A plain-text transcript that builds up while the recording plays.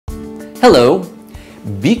Hello!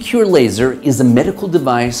 BeCure Laser is a medical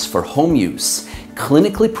device for home use,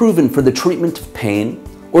 clinically proven for the treatment of pain,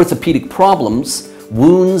 orthopedic problems,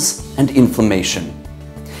 wounds, and inflammation.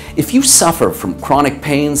 If you suffer from chronic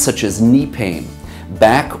pain such as knee pain,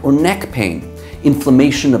 back or neck pain,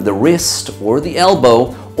 inflammation of the wrist or the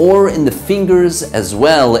elbow, or in the fingers, as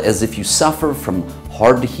well as if you suffer from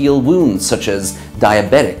hard-to-heal wounds such as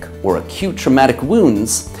diabetic or acute traumatic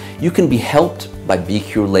wounds, you can be helped by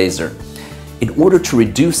BeCure Laser in order to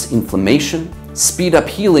reduce inflammation, speed up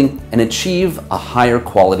healing, and achieve a higher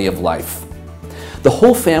quality of life. The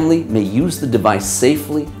whole family may use the device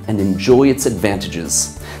safely and enjoy its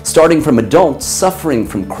advantages, starting from adults suffering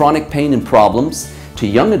from chronic pain and problems to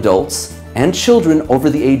young adults and children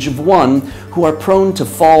over the age of 1 who are prone to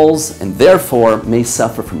falls and therefore may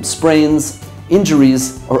suffer from sprains,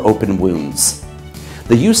 injuries, or open wounds.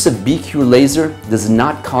 The use of BeCure Laser does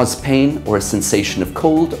not cause pain or a sensation of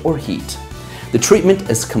cold or heat. The treatment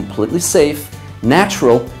is completely safe,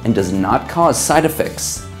 natural, and does not cause side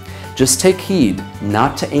effects. Just take heed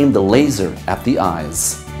not to aim the laser at the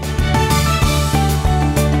eyes.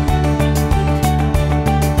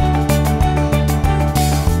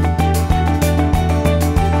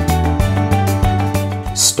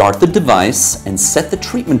 Start the device and set the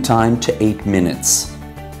treatment time to 8 minutes.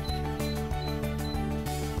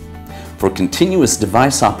 For continuous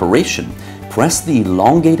device operation, press the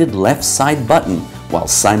elongated left side button while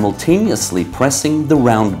simultaneously pressing the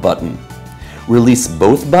round button. Release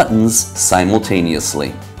both buttons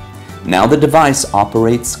simultaneously. Now the device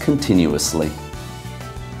operates continuously.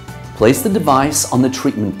 Place the device on the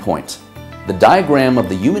treatment point. The diagram of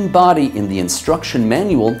the human body in the instruction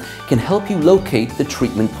manual can help you locate the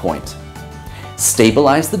treatment point.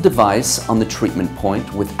 Stabilize the device on the treatment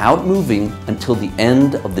point without moving until the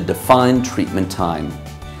end of the defined treatment time.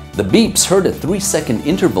 The beeps heard at 3-second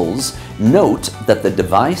intervals note that the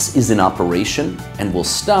device is in operation and will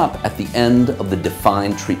stop at the end of the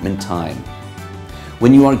defined treatment time.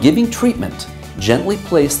 When you are giving treatment, gently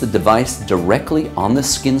place the device directly on the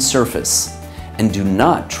skin surface and do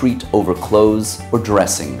not treat over clothes or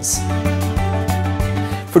dressings.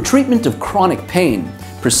 For treatment of chronic pain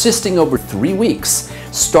persisting over 3 weeks,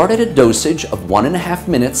 start at a dosage of 1.5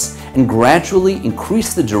 minutes and gradually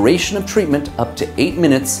increase the duration of treatment up to 8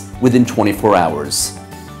 minutes within 24 hours.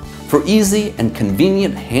 For easy and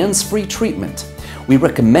convenient hands-free treatment, we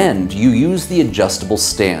recommend you use the adjustable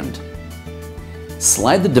stand.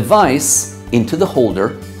 Slide the device into the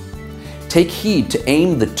holder. Take heed to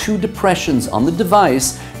aim the 2 depressions on the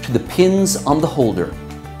device to the pins on the holder.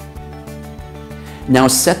 Now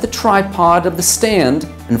set the tripod of the stand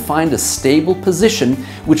and find a stable position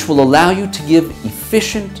which will allow you to give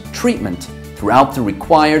efficient treatment throughout the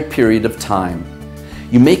required period of time.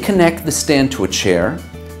 You may connect the stand to a chair,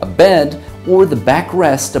 a bed, or the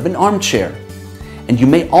backrest of an armchair. And you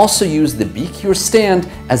may also use the BeCure stand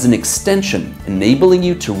as an extension, enabling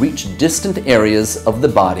you to reach distant areas of the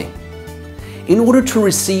body. In order to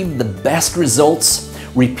receive the best results,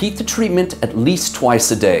 repeat the treatment at least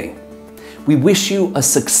twice a day. We wish you a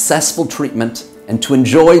successful treatment and to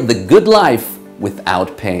enjoy the good life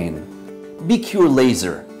without pain. BeCure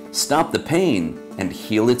Laser. Stop the pain and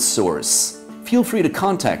heal its source. Feel free to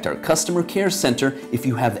contact our customer care center if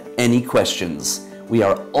you have any questions. We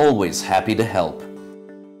are always happy to help.